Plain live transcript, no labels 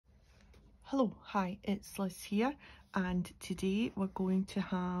Hello, hi, it's Liz here, and today we're going to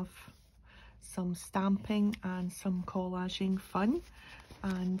have some stamping and some collaging fun.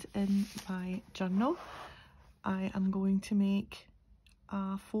 And in my journal I am going to make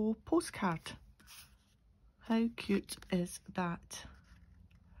a faux postcard. How cute is that?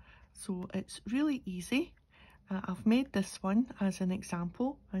 So it's really easy. I've made this one as an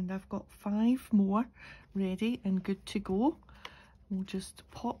example, and I've got 5 more ready and good to go. We'll just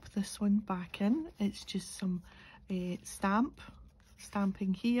pop this one back in. It's just some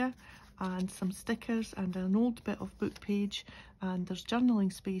stamping here, and some stickers and an old bit of book page, and there's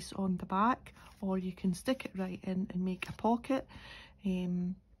journaling space on the back, or you can stick it right in and make a pocket,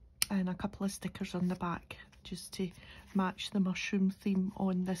 and a couple of stickers on the back just to match the mushroom theme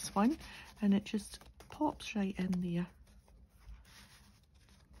on this one, and it just pops right in there.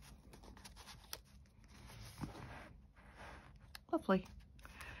 Lovely.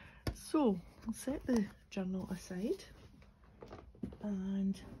 So I'll set the journal aside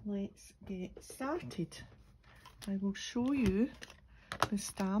and let's get started. I will show you the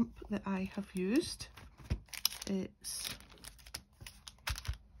stamp that I have used. It's,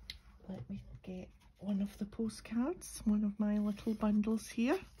 let me get one of the postcards, one of my little bundles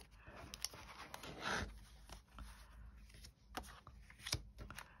here.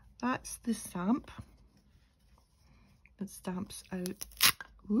 That's the stamp that stamps out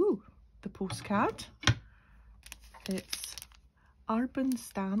the postcard. It's Urban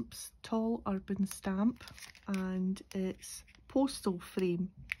Stamps, Tall Urban Stamp, and it's postal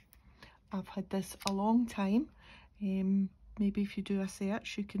frame. I've had this a long time. Maybe if you do a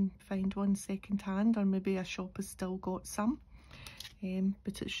search you can find one second hand, or maybe a shop has still got some,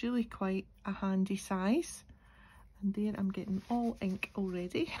 but it's really quite a handy size. And there, I'm getting all ink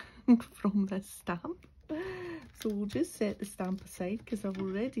already from this stamp. So we'll just set the stamp aside because I've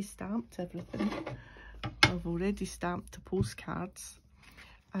already stamped everything. I've already stamped the postcards.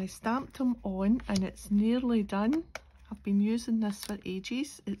 I stamped them on and it's nearly done. I've been using this for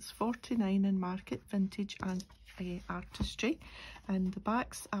ages. It's 49 in Market, Vintage and Artistry, and the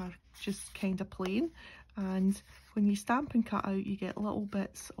backs are just kind of plain, and when you stamp and cut out you get little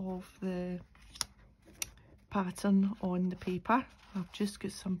bits of the pattern on the paper. I've just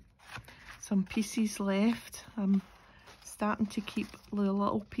got some pieces left. I'm starting to keep the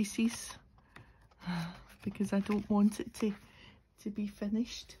little pieces because I don't want it to be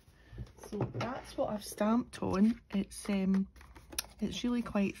finished. So that's what I've stamped on. It's really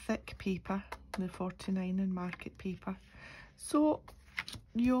quite thick paper, the 49 in Market paper. So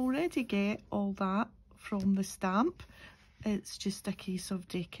you already get all that from the stamp. It's just a case of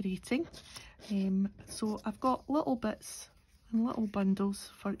decorating. So I've got little bits and little bundles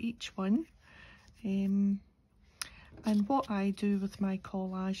for each one. And what I do with my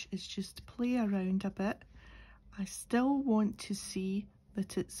collage is just play around a bit. I still want to see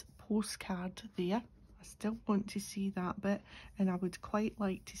that it's postcard there. I still want to see that bit, and I would quite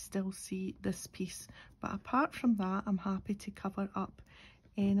like to still see this piece. But apart from that, I'm happy to cover up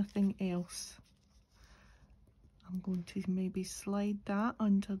anything else. I'm going to maybe slide that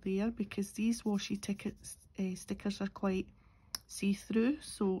under there because these washi stickers are quite see-through,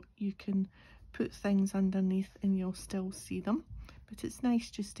 so you can put things underneath and you'll still see them. But it's nice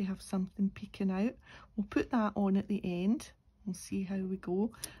just to have something peeking out. We'll put that on at the end. We'll see how we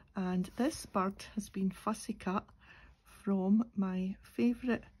go. And this bird has been fussy cut from my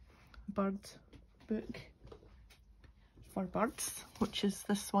favourite bird book for birds, which is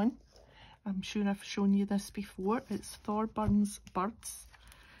this one. I'm sure I've shown you this before. It's Thorburns Birds.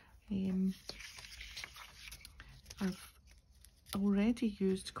 I've already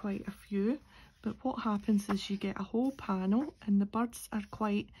used quite a few, but what happens is you get a whole panel and the birds are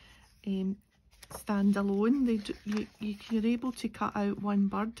quite standalone. You're able to cut out one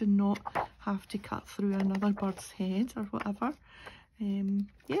bird and not have to cut through another bird's head or whatever.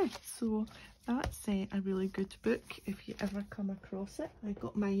 Yeah, so that's a really good book if you ever come across it. I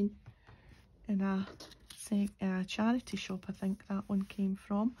got mine in a charity shop, I think that one came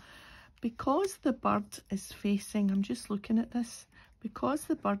from. Because the bird is facing, I'm just looking at this, because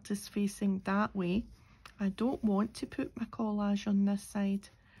the bird is facing that way, I don't want to put my collage on this side.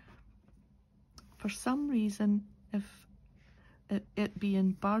 For some reason, if it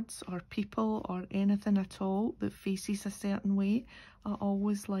being birds or people or anything at all that faces a certain way, I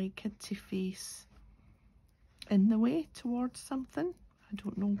always like it to face in the way towards something. I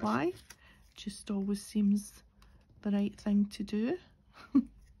don't know why. Just always seems the right thing to do.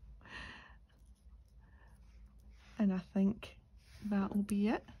 And I think that'll be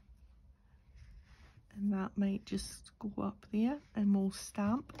it. and that might just go up there, and we'll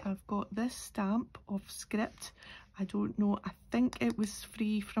stamp. I've got this stamp of script. I don't know, I think it was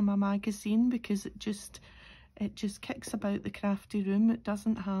free from a magazine because it just kicks about the crafty room. It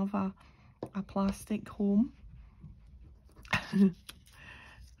doesn't have a plastic home.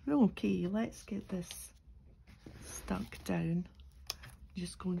 Okay, let's get this stuck down. I'm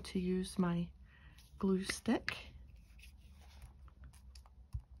just going to use my glue stick.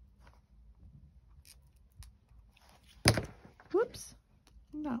 Whoops,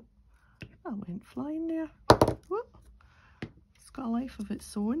 that went flying there. Whoop. It's got a life of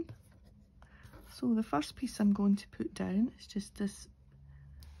its own. So the first piece I'm going to put down is just this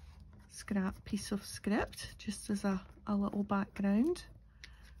scrap piece of script, just as a little background.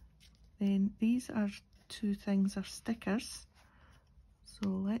 Then these are two things are stickers. So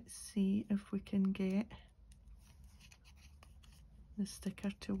let's see if we can get the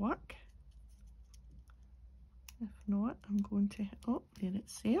sticker to work. If not, I'm going to, oh, there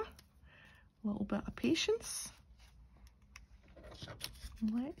it's there. A little bit of patience.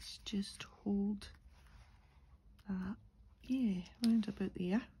 Let's just hold that, yeah, round about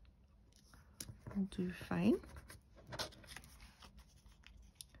there. Will do fine.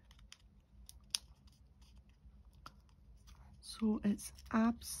 So it's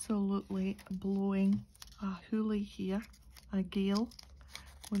absolutely blowing a hoolie here, a gale.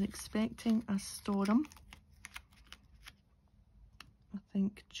 We're expecting a storm, I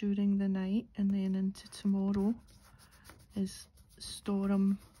think, during the night, and then into tomorrow is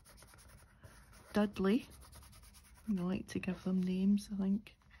Storm Dudley. I like to give them names, I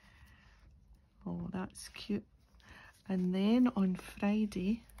think. Oh, that's cute. And then on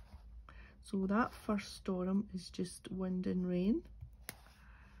Friday, so that first storm is just wind and rain.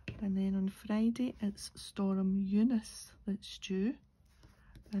 And then on Friday, it's Storm Eunice that's due.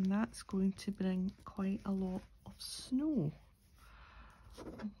 And that's going to bring quite a lot of snow.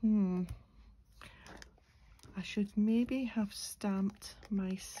 I should maybe have stamped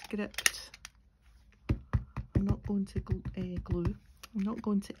my script. I'm not going to glue. I'm not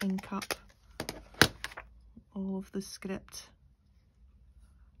going to ink up all of the script.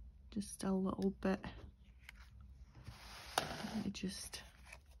 Just a little bit. Let me just,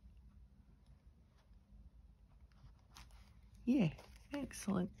 yeah,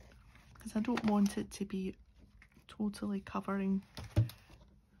 excellent. Because I don't want it to be totally covering,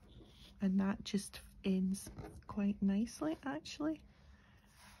 and that just ends quite nicely actually.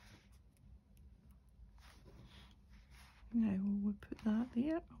 Now we'll put that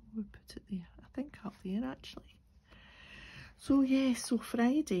there, we'll put it there, I think up there actually. So yeah, so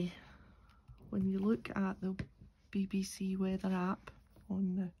Friday, when you look at the BBC weather app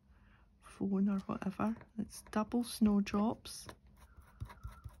on the phone or whatever, it's double snowdrops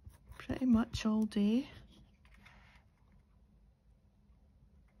pretty much all day.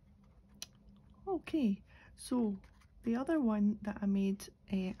 Okay, so the other one that I made,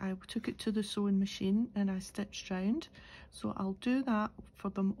 I took it to the sewing machine and I stitched round. So I'll do that for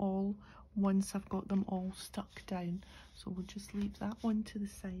them all once I've got them all stuck down. So we'll just leave that one to the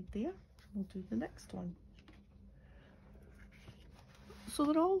side there. We'll do the next one. So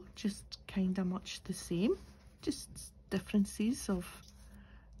they're all just kind of much the same, just differences of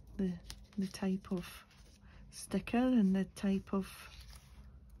the type of sticker and the type of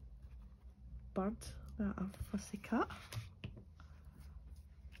bird that I've fussy cut.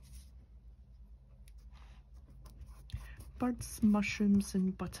 Birds, mushrooms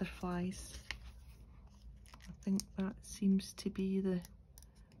and butterflies. I think that seems to be the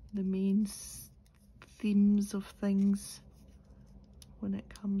main themes of things when it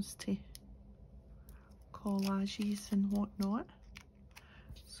comes to collages and whatnot.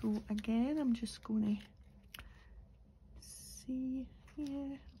 So again, I'm just going to see,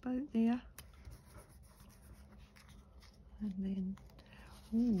 yeah, about there. And then,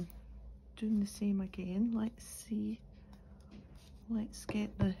 oh, doing the same again. Let's see, let's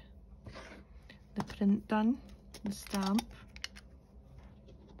get the print done, the stamp.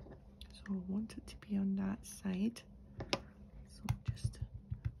 So I want it to be on that side. So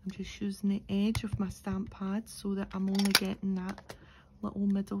I'm just using the edge of my stamp pad so that I'm only getting that little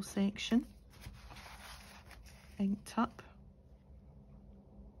middle section inked up.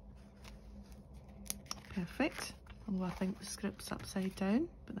 Perfect. Although I think the script's upside down,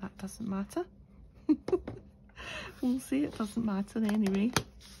 but that doesn't matter. We'll see, it doesn't matter anyway.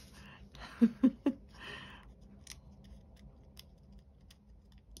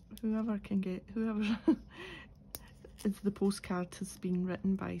 Whoever if the postcard has been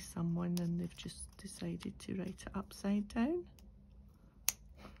written by someone and they've just decided to write it upside down.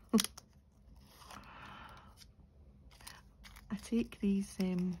 take these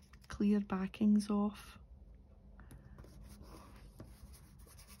clear backings off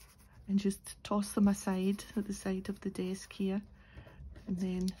and just toss them aside at the side of the desk here, and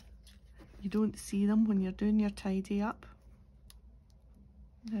then you don't see them when you're doing your tidy up.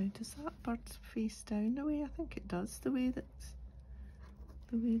 Now, does that bird face down the way? I think it does, the way that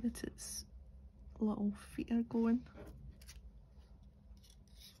its little feet are going.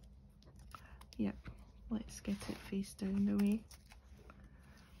 Yep, let's get it face down the way.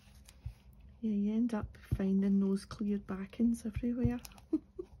 Yeah, you end up finding those clear backings everywhere.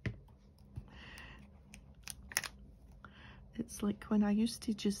 It's like when I used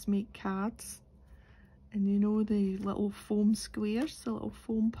to just make cards, and you know the little foam squares, the little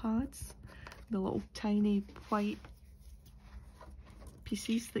foam pads, the little tiny white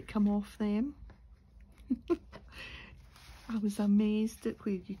pieces that come off them. I was amazed at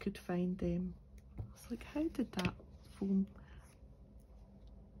where you could find them. I was like, how did that foam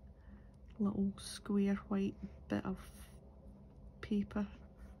little square white bit of paper,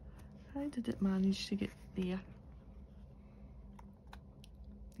 how did it manage to get there?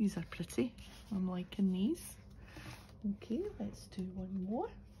 These are pretty. I'm liking these. Okay, let's do one more.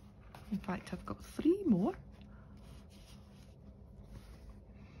 In fact, I've got 3 more.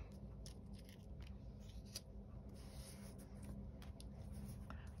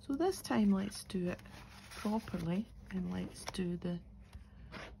 So this time let's do it properly, and let's do the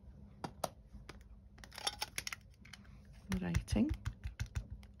writing.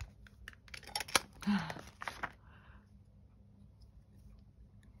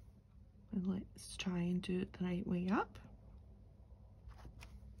 And let's try and do it the right way up.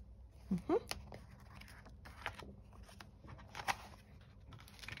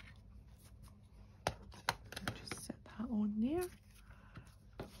 Just set that on there.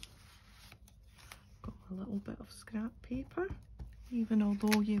 Got a little bit of scrap paper. Even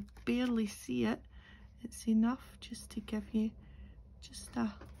although you barely see it, it's enough just to give you just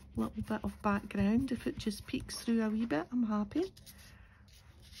a little bit of background. If it just peeks through a wee bit, I'm happy.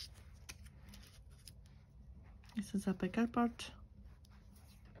 This is a bigger bird.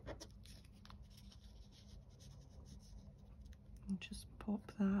 I'll just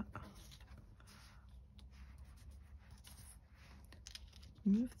pop that.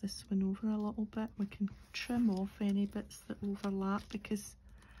 Move this one over a little bit. We can trim off any bits that overlap because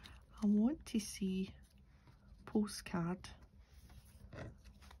I want to see postcard.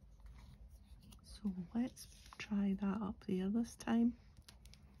 So let's try that up there this time.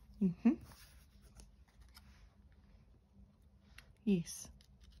 Yes,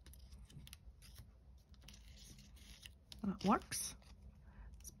 that works.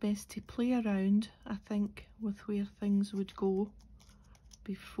 It's best to play around, I think, with where things would go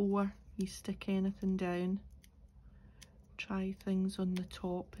before you stick anything down. Try things on the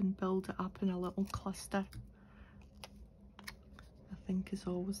top and build it up in a little cluster. I think is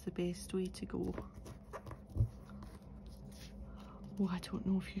always the best way to go. Oh, I don't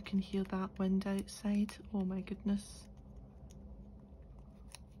know if you can hear that wind outside. Oh my goodness.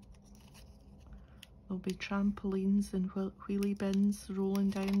 There'll be trampolines and wheelie bins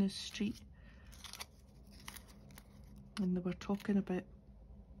rolling down the street. And they were talking about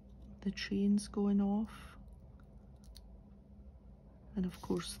the trains going off. And of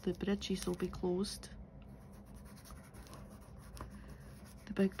course the bridges will be closed.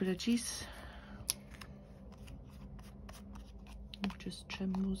 The big bridges. I'll just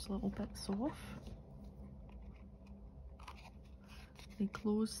trim those little bits off. They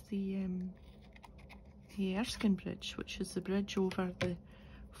closed the Erskine Bridge, which is the bridge over the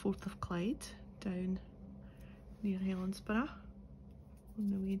 4th of Clyde down near Helensburgh, on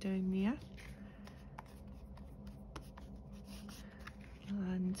the way down there.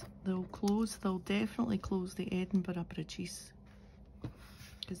 And they'll definitely close the Edinburgh bridges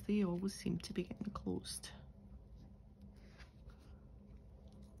because they always seem to be getting closed.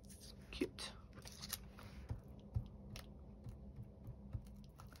 So cute.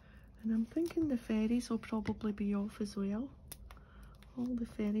 And I'm thinking the ferries will probably be off as well. All the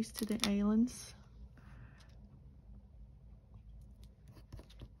ferries to the islands.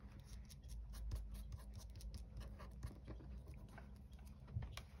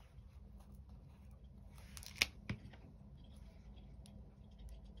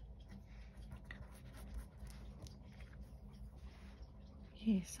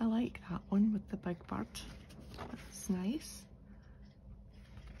 Yes, I like that one with the big bird. That's nice.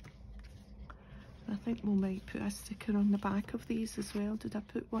 I think we might put a sticker on the back of these as well. Did I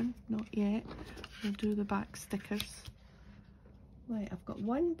put one? Not yet. We'll do the back stickers. Right, I've got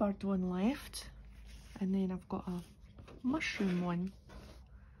one bird one left, and then I've got mushroom one.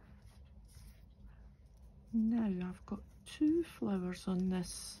 Now I've got 2 flowers on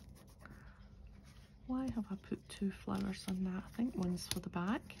this. Why have I put 2 flowers on that? I think one's for the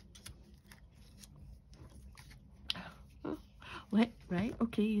back. Right,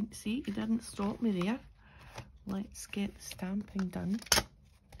 okay, see, you didn't stop me there. Let's get the stamping done.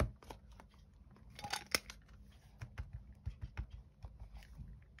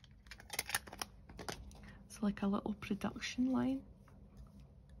 It's like a little production line.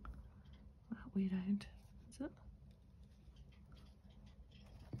 That way round, is it?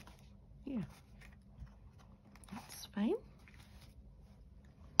 Yeah, that's fine.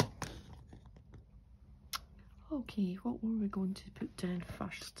 Okay, what were we going to put down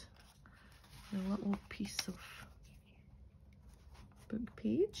first? A little piece of book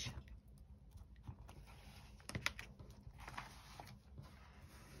page.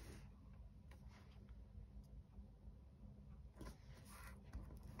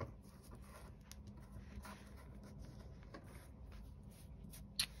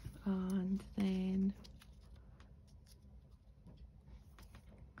 And then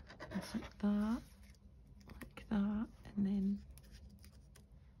it's like that, and then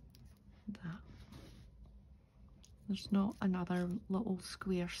that. There's not another little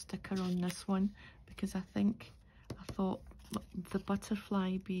square sticker on this one because I thought the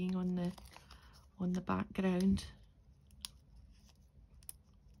butterfly being on the background,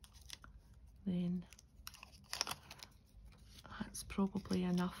 then that's probably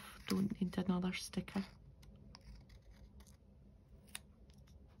enough. Don't need another sticker.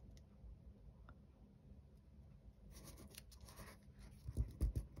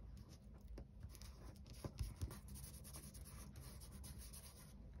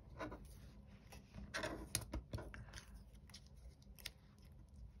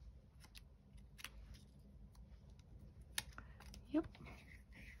 Yep.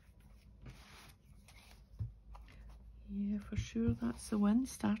 Yeah, for sure that's the wind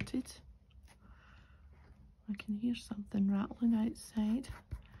started. I can hear something rattling outside.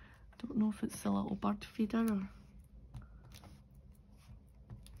 Don't know if it's a little bird feeder or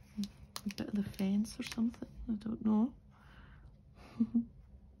a bit of the fence or something. I don't know.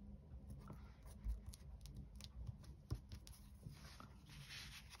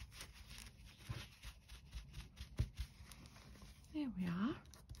 There we are.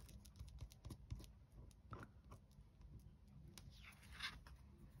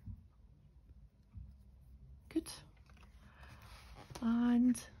 Good.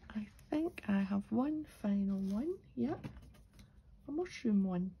 And I think I have one final one. Yep, a mushroom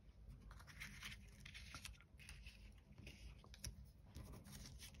one.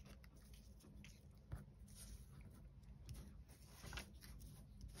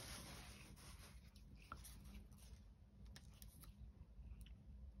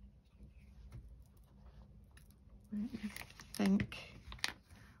 Let me think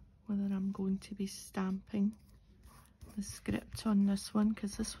whether I'm going to be stamping the script on this one,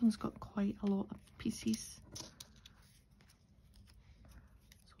 because this one's got quite a lot of pieces.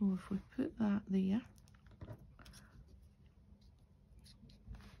 So if we put that there,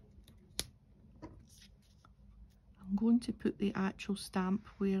 I'm going to put the actual stamp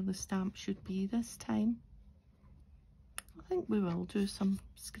where the stamp should be this time. I think we will do some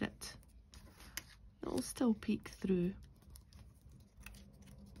script. It'll still peek through.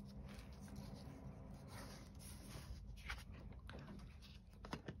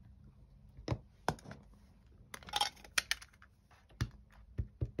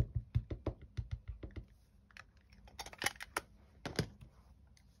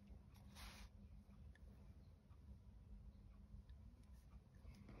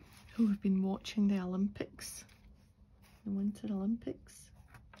 So we've been watching the Olympics, the Winter Olympics.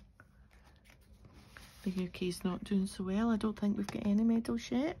 The UK's not doing so well. I don't think we've got any medals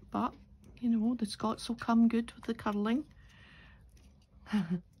yet, but you know, the Scots will come good with the curling.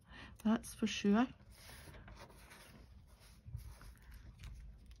 That's for sure.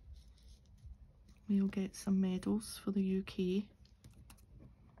 We'll get some medals for the UK.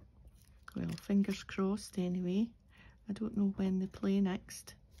 Well, fingers crossed anyway. I don't know when they play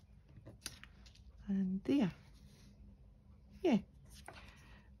next. And there. Yeah.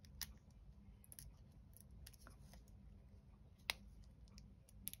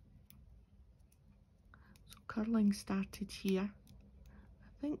 So curling started here.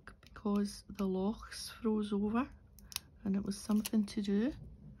 I think because the lochs froze over and it was something to do.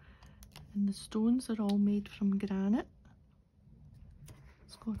 And the stones are all made from granite.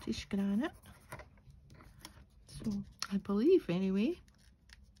 Scottish granite. So I believe anyway.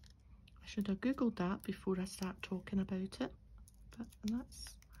 I should have googled that before I start talking about it, but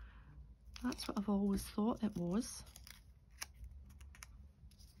that's what I've always thought it was.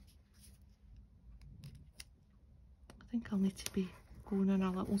 I think I'll need to be going on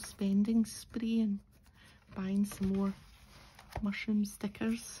a little spending spree and buying some more mushroom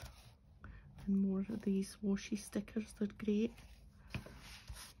stickers and more of these washi stickers. They're great.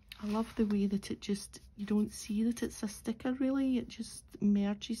 I love the way that it just, you don't see that it's a sticker really, it just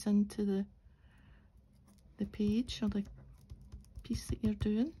merges into the page or the piece that you're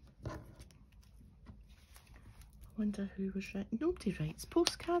doing. I wonder who was writing. Nobody writes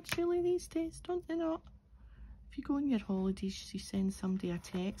postcards really these days, don't they not? If you go on your holidays, you send somebody a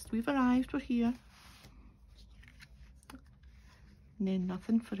text, we've arrived, we're here. And then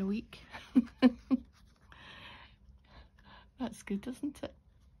nothing for a week. That's good, isn't it?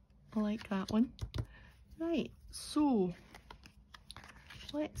 I like that one. Right, so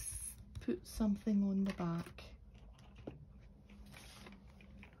let's put something on the back.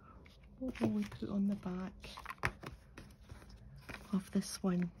 What will we put on the back of this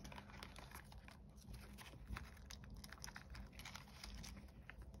one?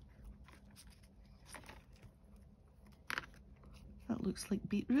 That looks like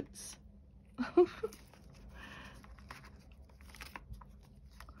beetroots.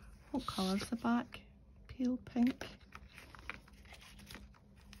 What colour's the back? Pale pink.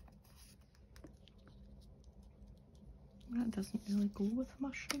 That doesn't really go with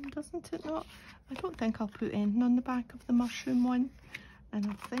mushroom, doesn't it not? I don't think I'll put anything on the back of the mushroom one. And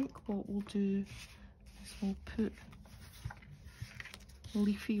I think what we'll do is we'll put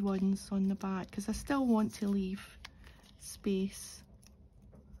leafy ones on the back, because I still want to leave space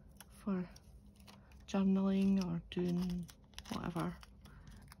for journaling or doing whatever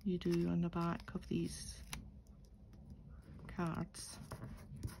you do on the back of these cards,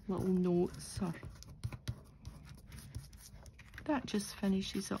 little notes, or that just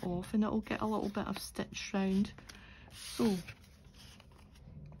finishes it off, and it'll get a little bit of stitch round. So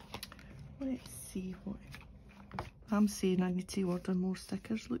let's see what I'm saying. I need to order more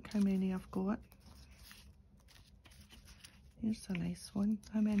stickers. Look how many I've got. Here's a nice one.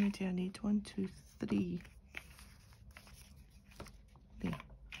 How many do I need? 1, 2, 3. There.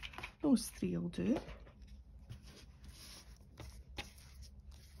 Those 3 will do.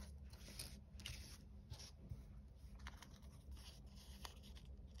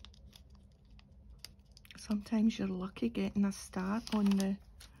 Sometimes you're lucky getting a start on the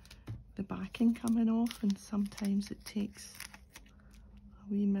backing coming off, and sometimes it takes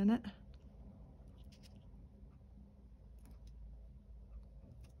a wee minute.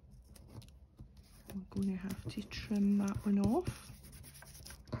 I'm going to have to trim that one off.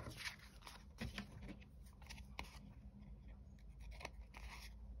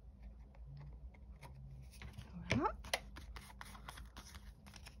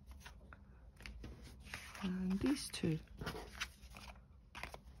 And these 2.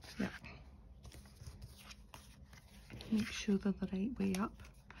 Yeah. Make sure they're the right way up.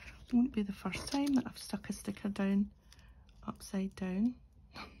 Won't be the first time that I've stuck a sticker down upside down.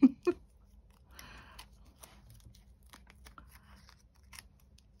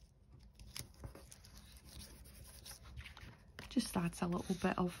 Just adds a little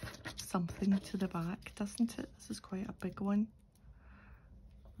bit of something to the back, doesn't it? This is quite a big one.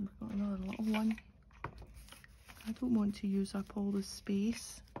 We've got another little one. I don't want to use up all the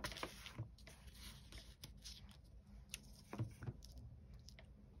space.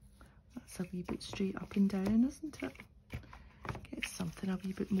 That's a wee bit straight up and down, isn't it? Get something a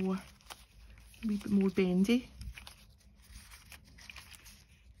wee bit more bendy.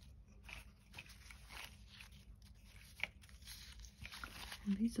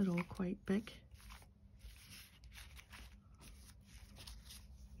 And these are all quite big.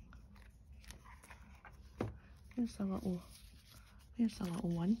 There's a little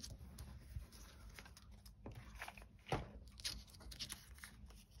one. I'm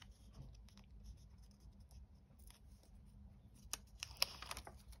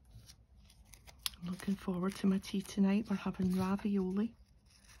looking forward to my tea tonight. We're having ravioli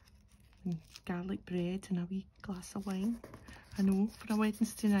and garlic bread and a wee glass of wine. I know, for a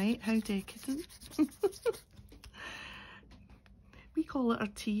Wednesday night, how decadent. We call it our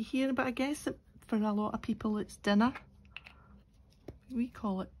tea here, but I guess that for a lot of people it's dinner. We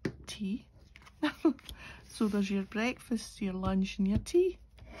call it tea. So there's your breakfast, your lunch and your tea.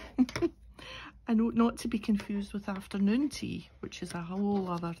 I know, not to be confused with afternoon tea, which is a whole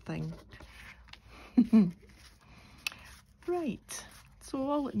other thing. Right, so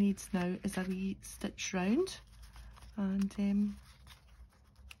all it needs now is a wee stitch round, and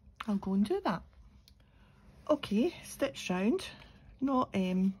I'll go and do that. Okay, stitch round. Not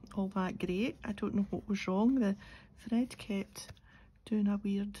all that great. I don't know what was wrong. The thread kept doing a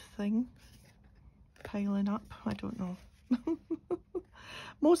weird thing, piling up. I don't know.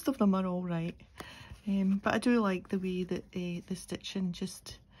 Most of them are all right, but I do like the way that the stitching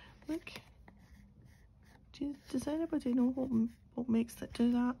just, look. Does anybody know what makes it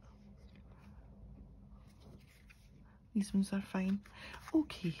do that? These ones are fine.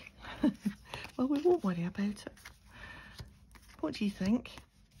 Okay. Well, we won't worry about it. What do you think?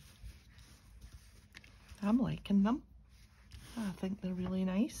 I'm liking them. I think they're really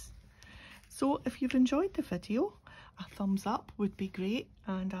nice. So if you've enjoyed the video, a thumbs up would be great,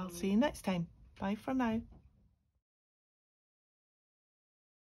 and I'll see you next time. Bye for now.